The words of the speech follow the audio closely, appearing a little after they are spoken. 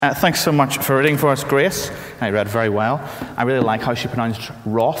Thanks so much for reading for us, Grace. I read very well. I really like how she pronounced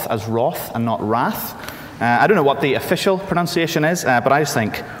wrath as wrath and not wrath. I don't know what the official pronunciation is, but I just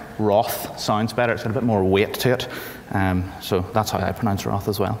think wrath sounds better. It's got a bit more weight to it. So that's how I pronounce wrath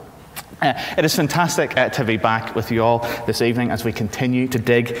as well. It is fantastic to be back with you all this evening as we continue to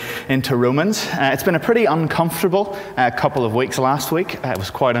dig into Romans. It's been a pretty uncomfortable couple of weeks last week. It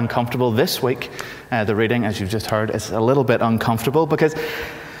was quite uncomfortable this week. The reading, as you've just heard, is a little bit uncomfortable because,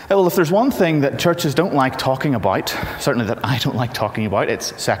 well, if there's one thing that churches don't like talking about, certainly that I don't like talking about,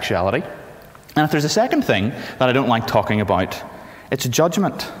 it's sexuality. And if there's a second thing that I don't like talking about, it's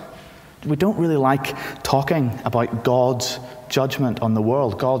judgment. We don't really like talking about God's judgment on the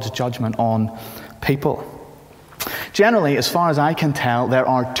world, God's judgment on people. Generally, as far as I can tell, there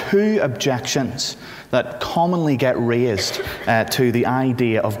are two objections that commonly get raised to the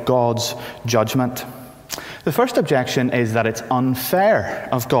idea of God's judgment. The first objection is that it's unfair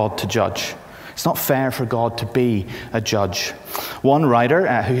of God to judge. It's not fair for God to be a judge. One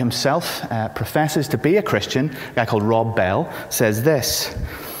writer who himself professes to be a Christian, a guy called Rob Bell, says this: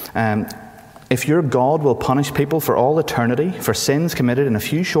 if your God will punish people for all eternity for sins committed in a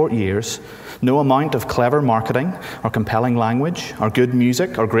few short years, no amount of clever marketing or compelling language or good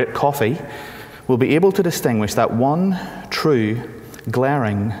music or great coffee will be able to distinguish that one true,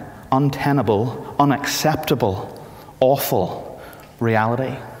 glaring, untenable, unacceptable, awful reality.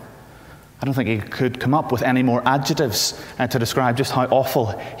 I don't think he could come up with any more adjectives to describe just how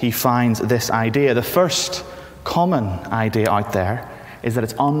awful he finds this idea. The first common idea out there is that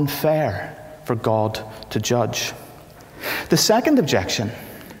it's unfair for God to judge. The second objection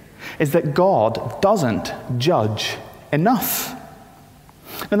is that God doesn't judge enough.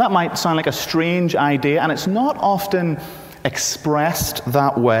 Now that might sound like a strange idea, and it's not often expressed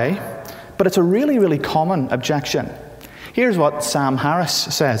that way, but it's a really, really common objection. Here's what Sam Harris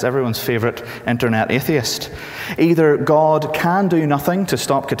says, everyone's favorite internet atheist. Either God can do nothing to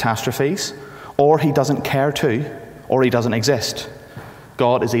stop catastrophes, or he doesn't care to, or he doesn't exist.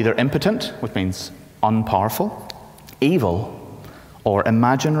 God is either impotent, which means unpowerful, evil, or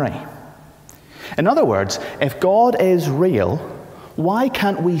imaginary. In other words, if God is real, why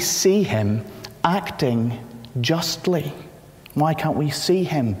can't we see him acting justly? Why can't we see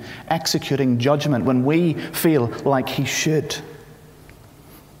him executing judgment when we feel like he should?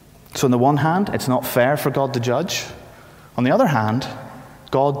 So on the one hand, it's not fair for God to judge. On the other hand,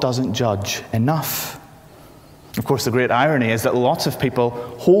 God doesn't judge enough. Of course, the great irony is that lots of people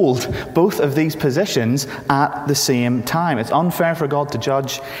hold both of these positions at the same time. It's unfair for God to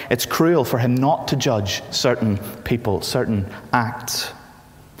judge. It's cruel for him not to judge certain people, certain acts.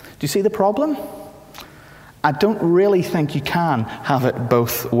 Do you see the problem? I don't really think you can have it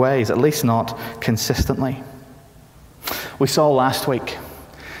both ways, at least not consistently. We saw last week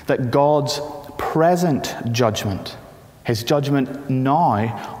that God's present judgment, his judgment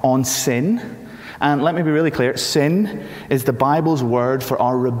now on sin, and let me be really clear, sin is the Bible's word for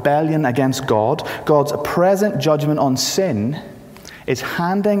our rebellion against God. God's present judgment on sin is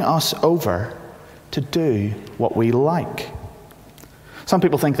handing us over to do what we like. Some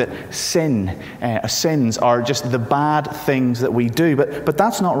people think that sins are just the bad things that we do, but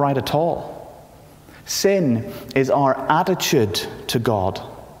that's not right at all. Sin is our attitude to God.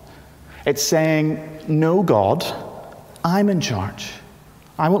 It's saying, no, God, I'm in charge.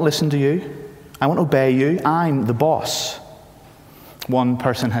 I won't listen to you. I won't obey you. I'm the boss. One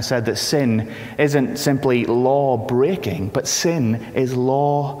person has said that sin isn't simply law breaking, but sin is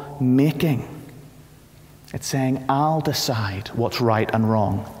law making. It's saying, I'll decide what's right and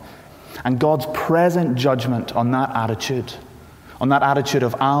wrong. And God's present judgment on that attitude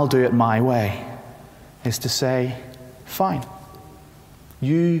of I'll do it my way, is to say, fine,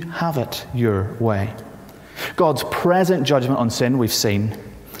 you have it your way. God's present judgment on sin, we've seen,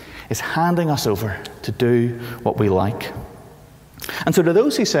 is handing us over to do what we like. And so to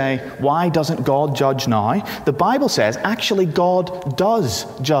those who say, why doesn't God judge now? The Bible says, actually, God does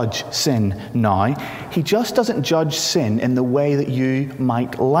judge sin now. He just doesn't judge sin in the way that you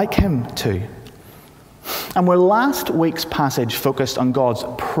might like him to. And where last week's passage focused on God's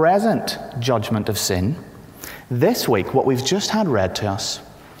present judgment of sin, this week, what we've just had read to us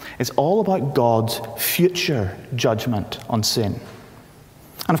is all about God's future judgment on sin.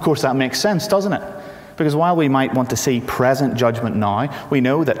 And of course, that makes sense, doesn't it? Because while we might want to see present judgment now, we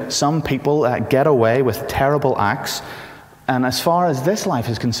know that some people get away with terrible acts, and as far as this life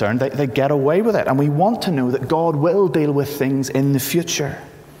is concerned, they get away with it. And we want to know that God will deal with things in the future.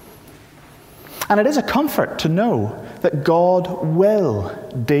 And it is a comfort to know that God will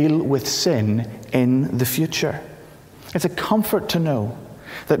deal with sin in the future. It's a comfort to know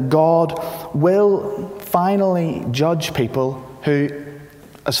that God will finally judge people who,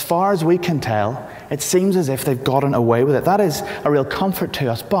 as far as we can tell, it seems as if they've gotten away with it. That is a real comfort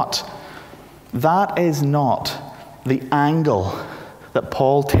to us, but that is not the angle that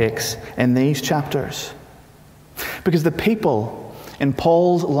Paul takes in these chapters. Because the people in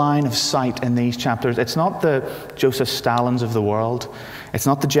Paul's line of sight in these chapters, it's not the Joseph Stalins of the world, it's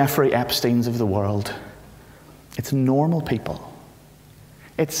not the Jeffrey Epsteins of the world, it's normal people.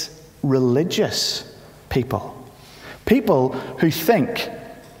 It's religious people. People who think,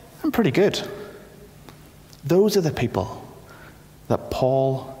 I'm pretty good. Those are the people that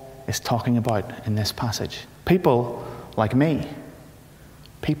Paul is talking about in this passage. People like me.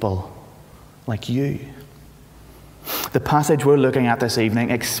 People like you. The passage we're looking at this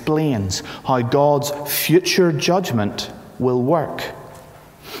evening explains how God's future judgment will work.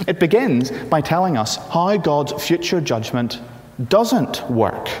 It begins by telling us how God's future judgment doesn't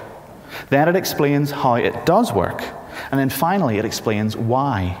work. Then it explains how it does work. And then finally it explains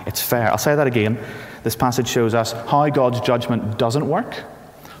why it's fair. I'll say that again. This passage shows us how God's judgment doesn't work,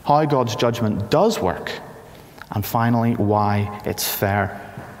 how God's judgment does work, and finally why it's fair.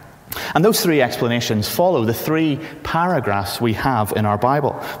 And those three explanations follow the three paragraphs we have in our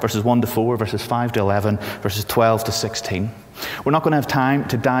Bible. Verses 1 to 4, verses 5 to 11, verses 12 to 16. We're not going to have time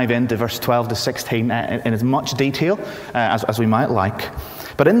to dive into verse 12 to 16 in as much detail as we might like.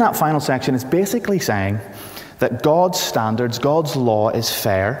 But in that final section, it's basically saying that God's standards, God's law is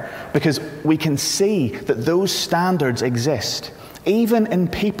fair because we can see that those standards exist even in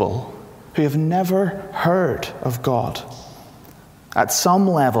people who have never heard of God. At some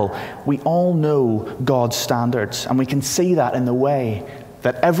level, we all know God's standards, and we can see that in the way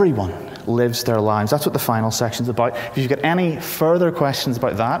that everyone lives their lives. That's what the final section's about. If you've got any further questions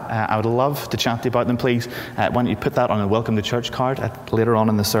about that, I would love to chat to you about them. Please, why don't you put that on a Welcome to Church card later on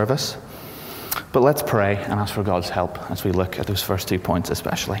in the service. But let's pray and ask for God's help as we look at those first 2 points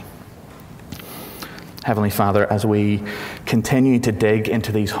especially. Heavenly Father, as we continue to dig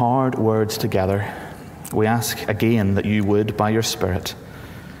into these hard words together, we ask again that you would, by your Spirit,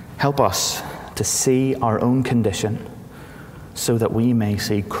 help us to see our own condition so that we may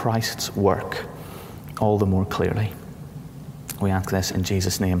see Christ's work all the more clearly. We ask this in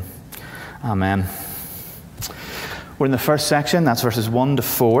Jesus' name. Amen. We're in the first section, that's verses 1 to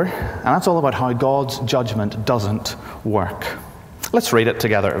 4, and that's all about how God's judgment doesn't work. Let's read it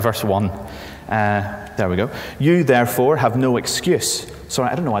together, verse 1. There we go. You therefore have no excuse. Sorry,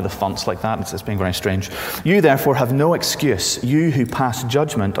 I don't know why the font's like that. It's being very strange. You therefore have no excuse, you who pass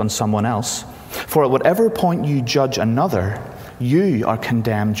judgment on someone else. For at whatever point you judge another, you are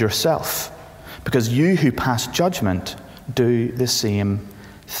condemned yourself, because you who pass judgment do the same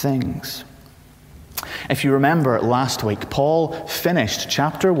things. If you remember last week, Paul finished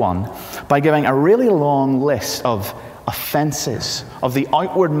chapter 1 by giving a really long list of offenses, of the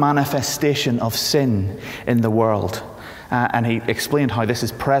outward manifestation of sin in the world. And he explained how this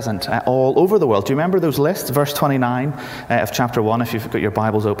is present all over the world. Do you remember those lists? Verse 29 of chapter 1, if you've got your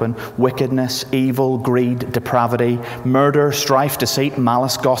Bibles open. Wickedness, evil, greed, depravity, murder, strife, deceit,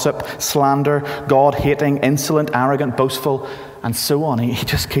 malice, gossip, slander, God-hating, insolent, arrogant, boastful, and so on. He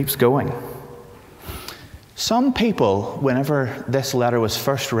just keeps going. Some people, whenever this letter was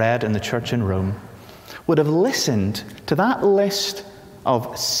first read in the church in Rome, would have listened to that list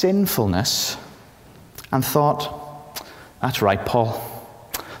of sinfulness and thought, that's right, Paul.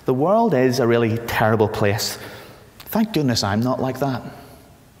 The world is a really terrible place. Thank goodness I'm not like that.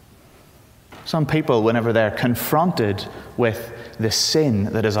 Some people, whenever they're confronted with the sin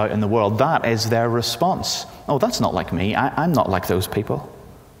that is out in the world, that is their response. Oh, that's not like me. I'm not like those people.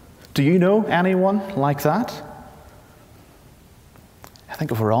 Do you know anyone like that? I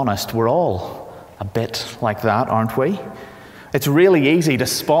think if we're honest, we're all a bit like that, aren't we? It's really easy to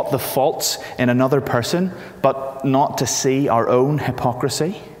spot the faults in another person, but not to see our own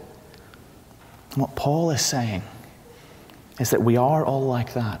hypocrisy. And what Paul is saying is that we are all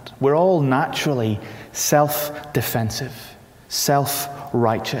like that. We're all naturally self-defensive,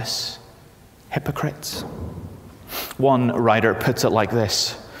 self-righteous, hypocrites. One writer puts it like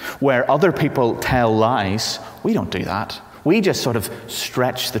this: where other people tell lies, we don't do that. We just sort of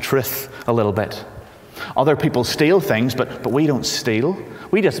stretch the truth a little bit. Other people steal things, but we don't steal.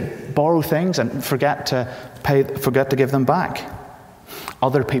 We just borrow things and forget to give them back.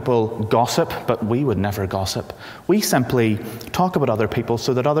 Other people gossip, but we would never gossip. We simply talk about other people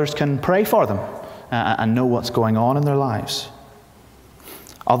so that others can pray for them and know what's going on in their lives.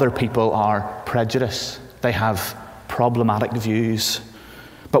 Other people are prejudiced. They have problematic views.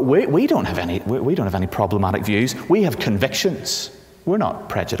 But we don't have any problematic views. We have convictions. we're not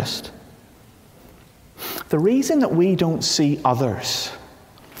prejudiced. The reason that we don't see others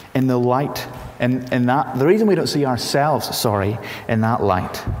in the light, the reason we don't see ourselves, in that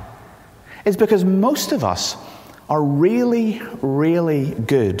light, is because most of us are really, really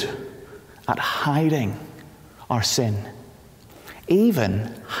good at hiding our sin,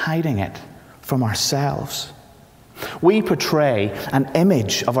 even hiding it from ourselves. We portray an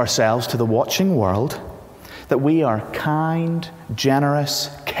image of ourselves to the watching world that we are kind, generous,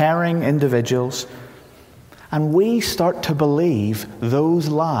 caring individuals, and we start to believe those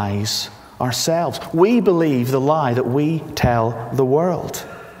lies ourselves. We believe the lie that we tell the world.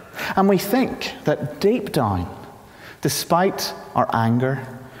 And we think that deep down, despite our anger,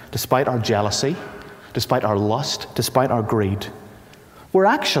 despite our jealousy, despite our lust, despite our greed, we're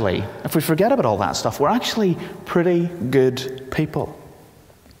actually, if we forget about all that stuff, we're actually pretty good people.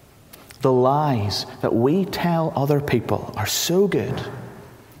 The lies that we tell other people are so good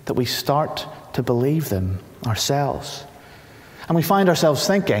that we start to believe them ourselves. And we find ourselves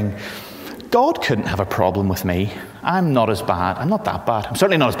thinking, God couldn't have a problem with me. I'm not as bad. I'm not that bad. I'm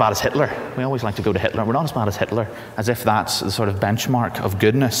certainly not as bad as Hitler. We always like to go to Hitler. We're not as bad as Hitler, as if that's the sort of benchmark of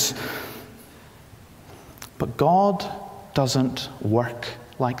goodness. But God doesn't work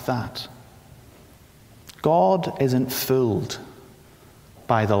like that. God isn't fooled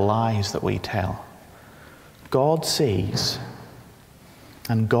by the lies that we tell. God sees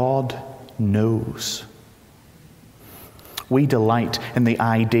and God knows. We delight in the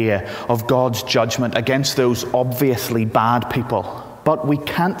idea of God's judgment against those obviously bad people, but we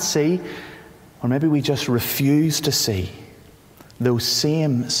can't see, or maybe we just refuse to see, those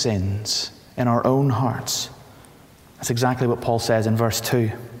same sins in our own hearts. That's exactly what Paul says in verse 2.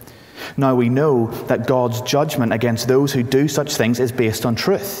 Now we know that God's judgment against those who do such things is based on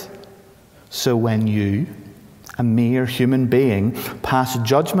truth. So when you, a mere human being, pass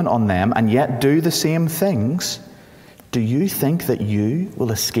judgment on them and yet do the same things, do you think that you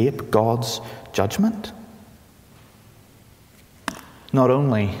will escape God's judgment? Not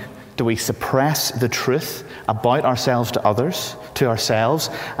only do we suppress the truth about ourselves to others, to ourselves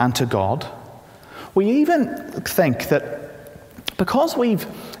and to God, we even think that because we've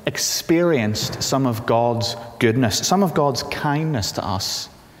experienced some of God's goodness, some of God's kindness to us,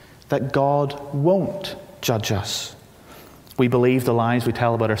 that God won't judge us. We believe the lies we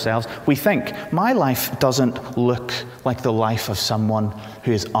tell about ourselves. We think, my life doesn't look like the life of someone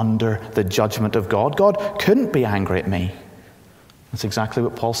who is under the judgment of God. God couldn't be angry at me. That's exactly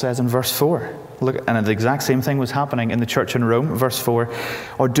what Paul says in verse 4. Look, and the exact same thing was happening in the church in Rome, verse 4.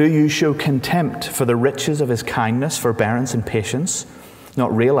 Or do you show contempt for the riches of his kindness, forbearance, and patience,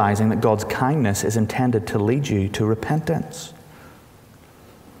 not realizing that God's kindness is intended to lead you to repentance?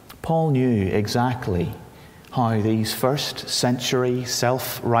 Paul knew exactly how these first century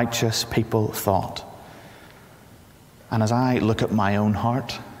self-righteous people thought. And as I look at my own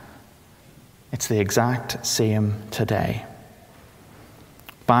heart, it's the exact same today.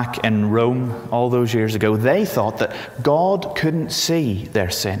 Back in Rome all those years ago, they thought that God couldn't see their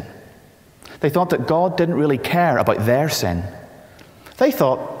sin. They thought that God didn't really care about their sin. They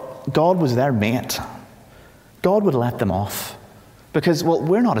thought God was their mate. God would let them off because, well,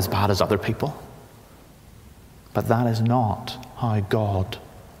 we're not as bad as other people. But that is not how God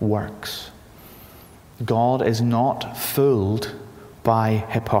works. God is not fooled by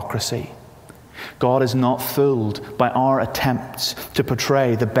hypocrisy. God is not fooled by our attempts to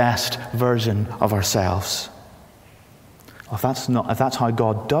portray the best version of ourselves. If that's how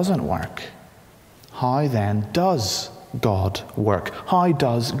God doesn't work, how then does God work? How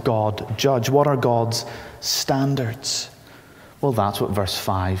does God judge? What are God's standards? Well, that's what verse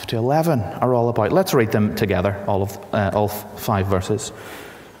 5 to 11 are all about. Let's read them together, all 5 verses.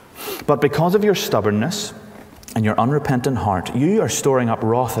 But because of your stubbornness and your unrepentant heart, you are storing up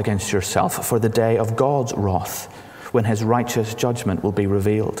wrath against yourself for the day of God's wrath, when his righteous judgment will be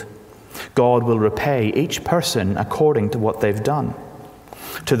revealed. God will repay each person according to what they've done.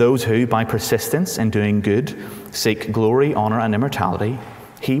 To those who, by persistence in doing good, seek glory, honor, and immortality,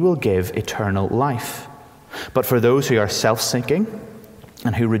 he will give eternal life. But for those who are self-seeking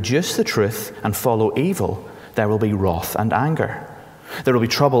and who reduce the truth and follow evil, there will be wrath and anger. There will be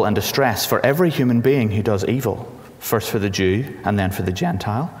trouble and distress for every human being who does evil, first for the Jew and then for the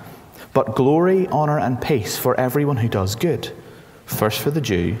Gentile. But glory, honor, and peace for everyone who does good, first for the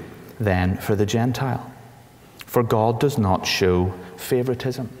Jew, then for the Gentile. For God does not show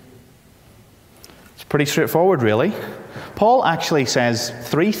favoritism. It's pretty straightforward, really. Paul actually says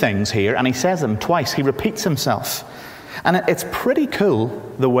 3 things here, and he says them twice. He repeats himself. And it's pretty cool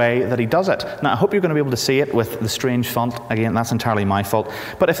the way that he does it. Now, I hope you're going to be able to see it with the strange font. Again, that's entirely my fault.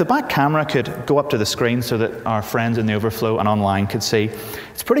 But if the back camera could go up to the screen so that our friends in the overflow and online could see,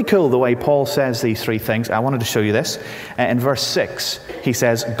 it's pretty cool the way Paul says these three things. I wanted to show you this. In verse 6, he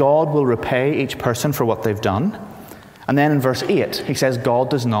says, God will repay each person for what they've done. And then in verse 8, he says, God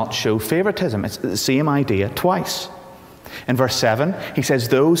does not show favoritism. It's the same idea twice. In verse 7, he says,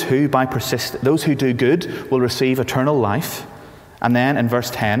 those who do good will receive eternal life. And then in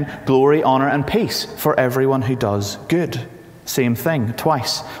verse 10, glory, honor, and peace for everyone who does good. Same thing,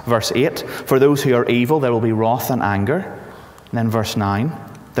 twice. Verse 8, for those who are evil, there will be wrath and anger. And then verse 9,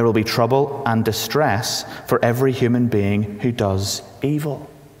 there will be trouble and distress for every human being who does evil.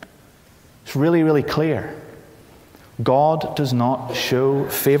 It's really, really clear. God does not show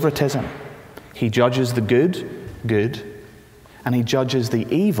favoritism. He judges the good, good, and he judges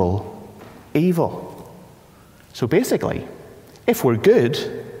the evil, evil. So basically, if we're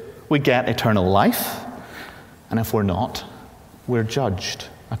good, we get eternal life, and if we're not, we're judged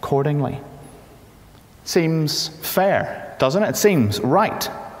accordingly. Seems fair, doesn't it? It seems right.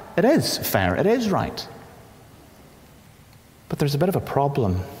 It is fair. It is right. But there's a bit of a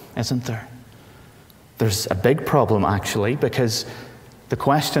problem, isn't there? There's a big problem, actually, because the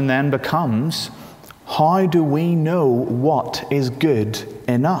question then becomes, how do we know what is good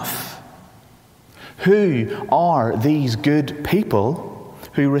enough? Who are these good people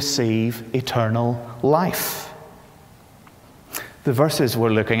who receive eternal life? The verses we're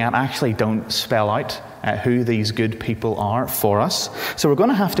looking at actually don't spell out who these good people are for us. So we're going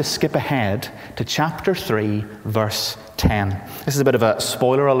to have to skip ahead to chapter 3, verse 10. This is a bit of a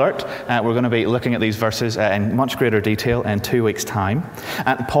spoiler alert. We're going to be looking at these verses in much greater detail in 2 weeks' time.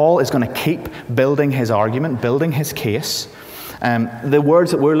 And Paul is going to keep building his argument, building his case. The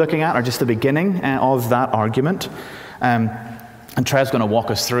words that we're looking at are just the beginning of that argument. And Trev's going to walk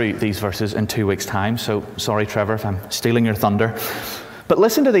us through these verses in 2 weeks' time. So sorry, Trevor, if I'm stealing your thunder. But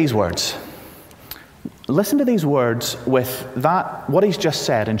listen to these words. Listen to these words with that, what he's just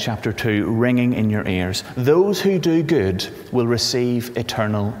said in chapter 2, ringing in your ears. Those who do good will receive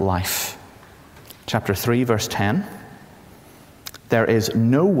eternal life. Chapter 3, verse 10. There is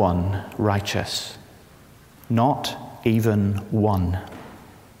no one righteous, not even one.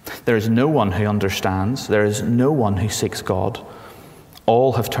 There is no one who understands. There is no one who seeks God.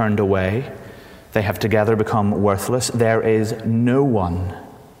 All have turned away. They have together become worthless. There is no one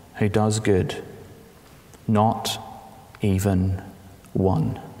who does good, not even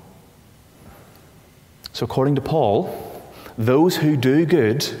one. So according to Paul, those who do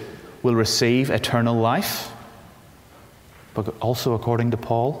good will receive eternal life. But also according to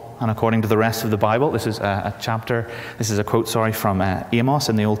Paul and according to the rest of the Bible, this is a quote from Amos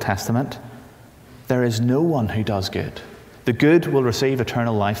in the Old Testament. There is no one who does good. The good will receive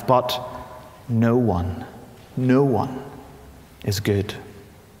eternal life, but no one is good.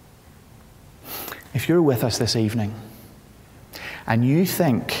 If you're with us this evening and you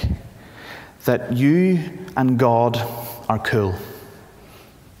think that you and God are cool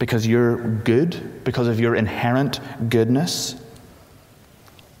because you're good, because of your inherent goodness,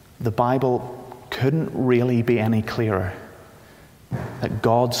 the Bible couldn't really be any clearer that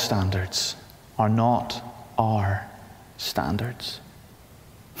God's standards are not our standards.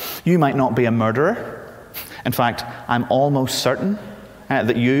 You might not be a murderer. In fact, I'm almost certain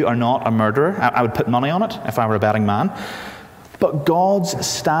that you are not a murderer. I would put money on it if I were a betting man. But God's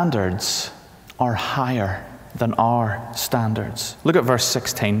standards are higher than our standards. Look at verse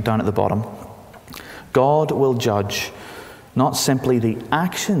 16 down at the bottom. God will judge not simply the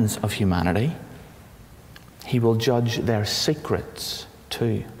actions of humanity, he will judge their secrets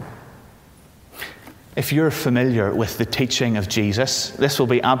too. If you're familiar with the teaching of Jesus, this will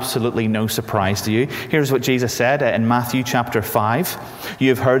be absolutely no surprise to you. Here's what Jesus said in Matthew chapter 5. You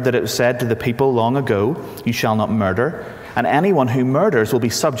have heard that it was said to the people long ago, you shall not murder, and anyone who murders will be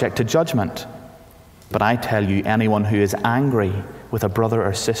subject to judgment. But I tell you, anyone who is angry with a brother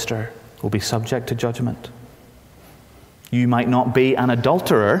or sister will be subject to judgment. You might not be an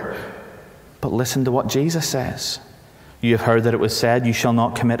adulterer, but listen to what Jesus says. You have heard that it was said, you shall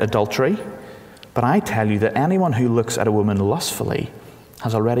not commit adultery. But I tell you that anyone who looks at a woman lustfully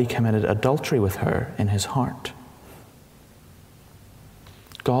has already committed adultery with her in his heart.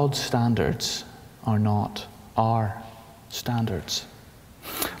 God's standards are not our standards.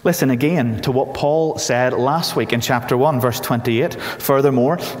 Listen again to what Paul said last week in chapter 1, verse 28.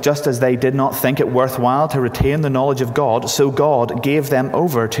 Furthermore, just as they did not think it worthwhile to retain the knowledge of God, so God gave them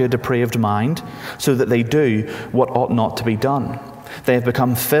over to a depraved mind, so that they do what ought not to be done. They have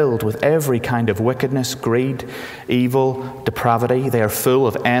become filled with every kind of wickedness, greed, evil, depravity. They are full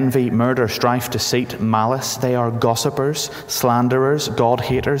of envy, murder, strife, deceit, malice. They are gossipers, slanderers,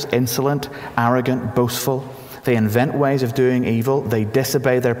 God-haters, insolent, arrogant, boastful. They invent ways of doing evil. They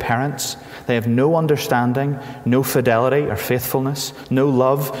disobey their parents. They have no understanding, no fidelity or faithfulness, no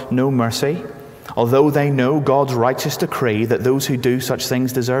love, no mercy. Although they know God's righteous decree that those who do such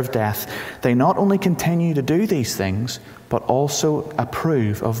things deserve death, they not only continue to do these things, but also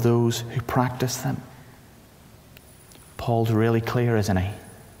approve of those who practice them. Paul's really clear, isn't he?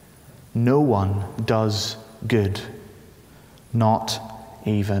 No one does good, not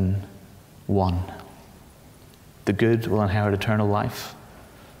even one. The good will inherit eternal life,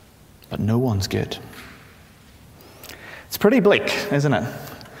 but no one's good. It's pretty bleak, isn't it?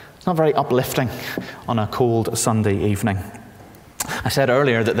 It's not very uplifting on a cold Sunday evening. I said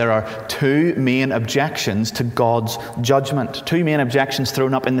earlier that there are two main objections to God's judgment, two main objections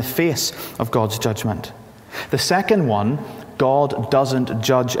thrown up in the face of God's judgment. The second one, God doesn't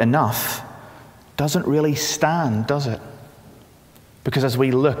judge enough, doesn't really stand, does it? Because as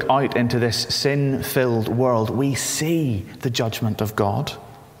we look out into this sin-filled world, we see the judgment of God.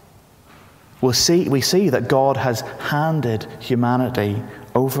 We see that God has handed humanity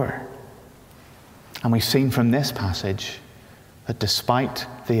over. And we've seen from this passage that despite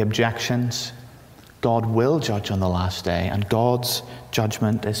the objections, God will judge on the last day, and God's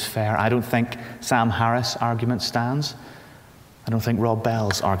judgment is fair. I don't think Sam Harris' argument stands. I don't think Rob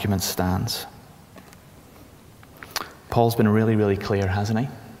Bell's argument stands. Paul's been really, really clear, hasn't he?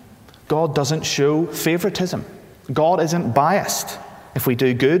 God doesn't show favoritism. God isn't biased. If we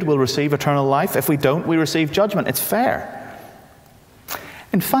do good, we'll receive eternal life. If we don't, we receive judgment. It's fair.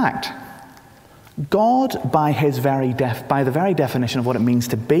 In fact, God, by the very definition of what it means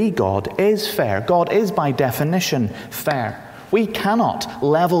to be God, is fair. God is, by definition, fair. We cannot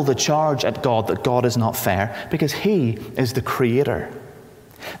level the charge at God that God is not fair, because He is the Creator.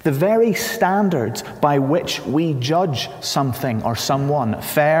 The very standards by which we judge something or someone,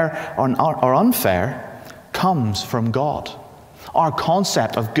 fair or unfair, comes from God. Our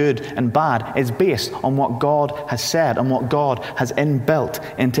concept of good and bad is based on what God has said and what God has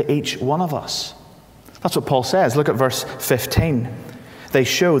inbuilt into each one of us. That's what Paul says. Look at verse 15. They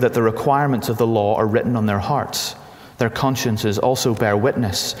show that the requirements of the law are written on their hearts. Their consciences also bear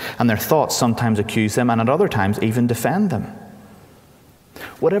witness, and their thoughts sometimes accuse them and at other times even defend them.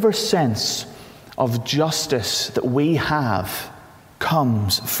 Whatever sense of justice that we have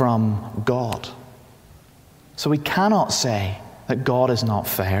comes from God. So we cannot say that God is not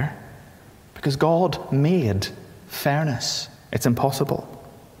fair, because God made fairness. It's impossible.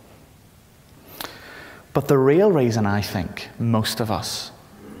 But the real reason I think most of us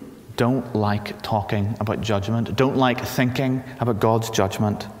don't like talking about judgment, don't like thinking about God's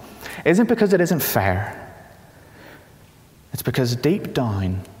judgment, isn't because it isn't fair. It's because deep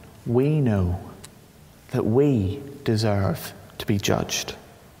down we know that we deserve to be judged.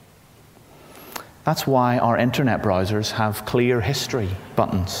 That's why our internet browsers have clear history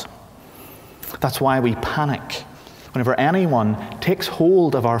buttons. That's why we panic whenever anyone takes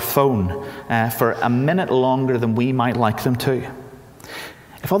hold of our phone for a minute longer than we might like them to.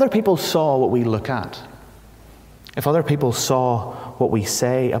 If other people saw what we look at, if other people saw what we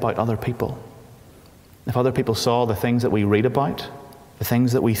say about other people, if other people saw the things that we read about, the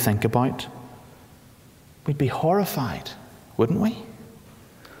things that we think about, we'd be horrified, wouldn't we?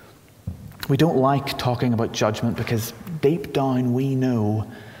 We don't like talking about judgment because deep down we know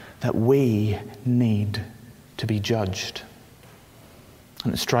that we need to be judged.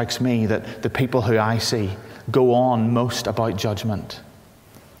 And it strikes me that the people who I see go on most about judgment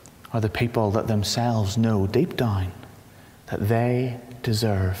are the people that themselves know deep down that they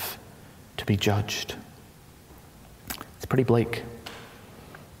deserve to be judged. It's pretty bleak.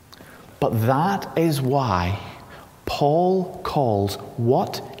 But that is why Paul calls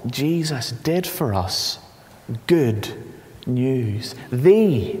what Jesus did for us good news.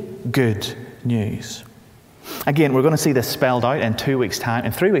 The good news. Again, we're going to see this spelled out in 3 weeks' time,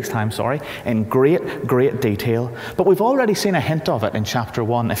 in great detail. But we've already seen a hint of it in chapter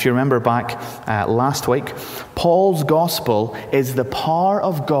 1. If you remember back last week, Paul's gospel is the power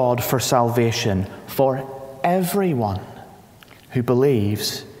of God for salvation for everyone who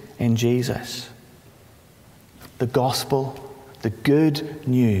believes in Jesus. The gospel, the good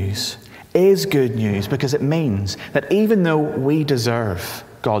news, is good news because it means that even though we deserve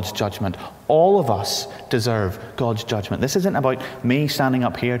God's judgment, all of us deserve God's judgment. This isn't about me standing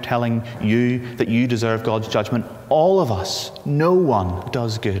up here telling you that you deserve God's judgment. All of us, no one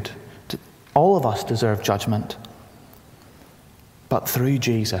does good. All of us deserve judgment. But through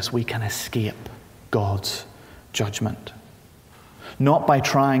Jesus, we can escape God's judgment. Not by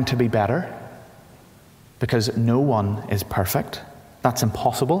trying to be better, because no one is perfect. That's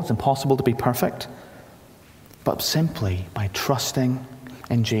impossible. It's impossible to be perfect. But simply by trusting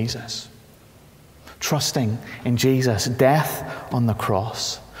in Jesus. Trusting in Jesus' death on the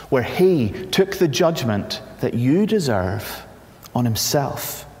cross, where he took the judgment that you deserve on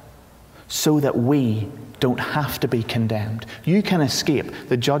himself, so that we don't have to be condemned. You can escape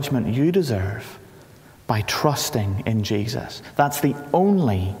the judgment you deserve by trusting in Jesus. That's the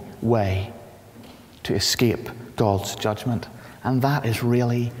only way to escape God's judgment. And that is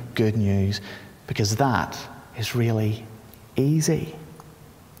really good news, because that is really easy.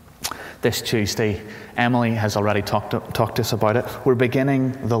 This Tuesday, Emily has already talked to us about it. We're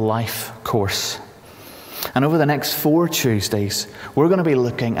beginning the life course. And over the next 4 Tuesdays, we're going to be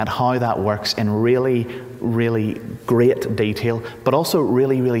looking at how that works in really, really great detail, but also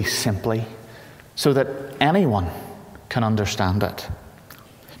really, really simply, so that anyone can understand it.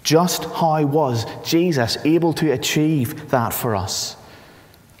 Just how was Jesus able to achieve that for us?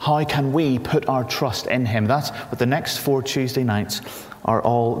 How can we put our trust in him? That's what the next 4 Tuesday nights are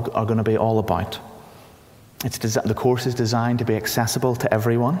going to be all about. The course is designed to be accessible to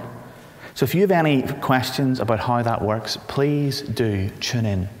everyone. So if you have any questions about how that works, please do tune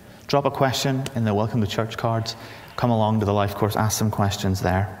in. Drop a question in the Welcome to Church cards. Come along to the life course, ask some questions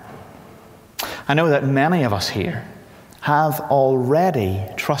there. I know that many of us here have already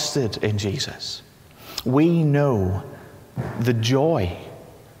trusted in Jesus. We know the joy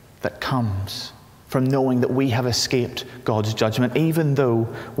that comes from knowing that we have escaped God's judgment, even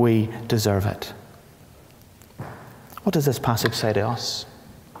though we deserve it. What does this passage say to us?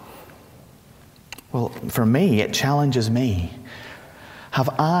 Well, for me, it challenges me. Have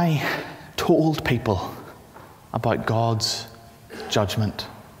I told people about God's judgment?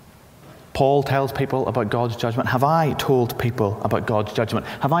 Paul tells people about God's judgment. Have I told people about God's judgment?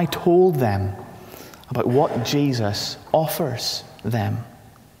 Have I told them about what Jesus offers them?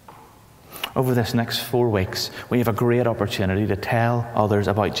 Over this next 4 weeks, we have a great opportunity to tell others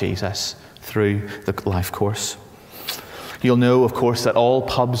about Jesus through the life course. You'll know, of course, that all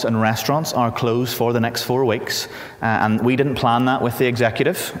pubs and restaurants are closed for the next 4 weeks, and we didn't plan that with the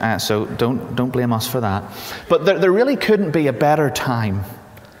executive, so don't blame us for that. But there really couldn't be a better time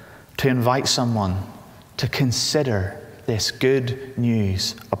to invite someone to consider this good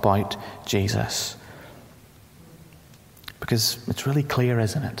news about Jesus. Because it's really clear,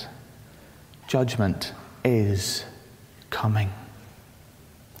 isn't it? Judgment is coming.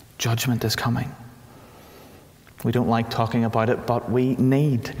 Judgment is coming. We don't like talking about it, but we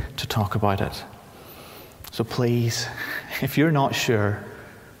need to talk about it. So please, if you're not sure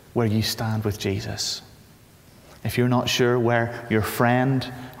where you stand with Jesus, if you're not sure where your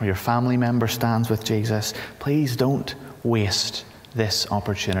friend or your family member stands with Jesus, please don't waste this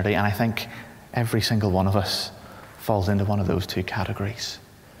opportunity. And I think every single one of us falls into one of those 2 categories.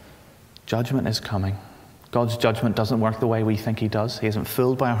 Judgment is coming. God's judgment doesn't work the way we think he does. He isn't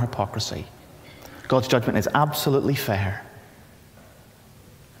fooled by our hypocrisy. God's judgment is absolutely fair.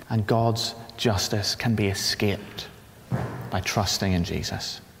 And God's justice can be escaped by trusting in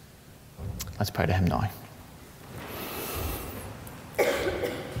Jesus. Let's pray to him now.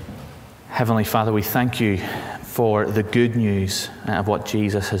 Heavenly Father, we thank you for the good news of what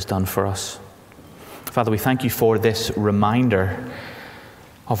Jesus has done for us. Father, we thank you for this reminder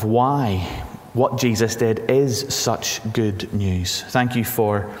of why what Jesus did is such good news. Thank you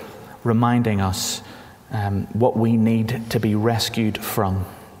for reminding us what we need to be rescued from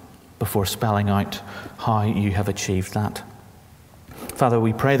before spelling out how you have achieved that. Father,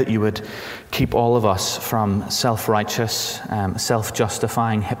 we pray that you would keep all of us from self-righteous,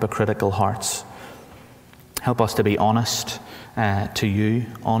 self-justifying, hypocritical hearts. Help us to be honest to you,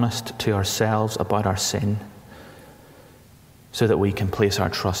 honest to ourselves about our sin, so that we can place our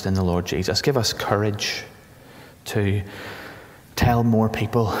trust in the Lord Jesus. Give us courage to tell more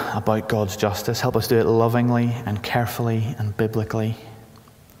people about God's justice. Help us do it lovingly and carefully and biblically.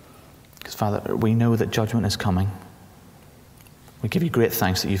 Because, Father, we know that judgment is coming. We give you great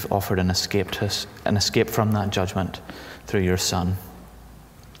thanks that you've offered an escape from that judgment through your Son.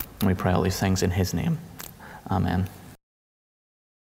 And we pray all these things in his name. Amen.